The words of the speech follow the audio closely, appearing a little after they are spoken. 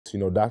You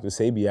know, Dr.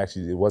 Sabi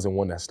actually, it wasn't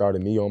one that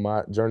started me on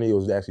my journey. It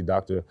was actually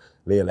Dr.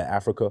 Layla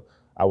Africa.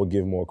 I would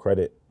give more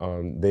credit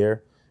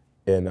there.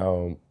 And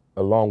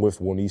along with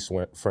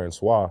Wonice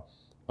Francois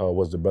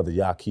was the brother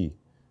Yaki.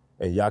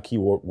 And Yaki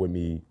worked with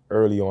me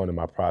early on in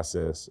my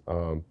process.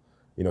 You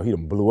know, he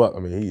done blew up. I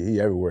mean, he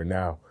everywhere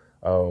now.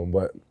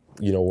 But,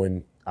 you know,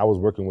 when I was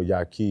working with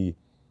Yaki,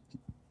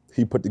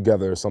 he put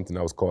together something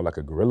that was called like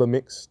a guerrilla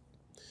mix.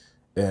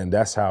 And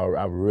that's how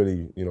I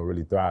really, you know,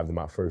 really thrived in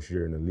my first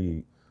year in the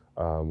league,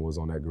 was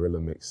on that guerrilla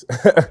mix.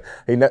 To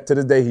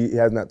this day, he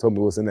has not told me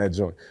what's in that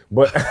joint.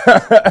 But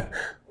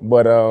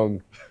but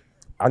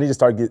I need to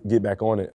start get back on it.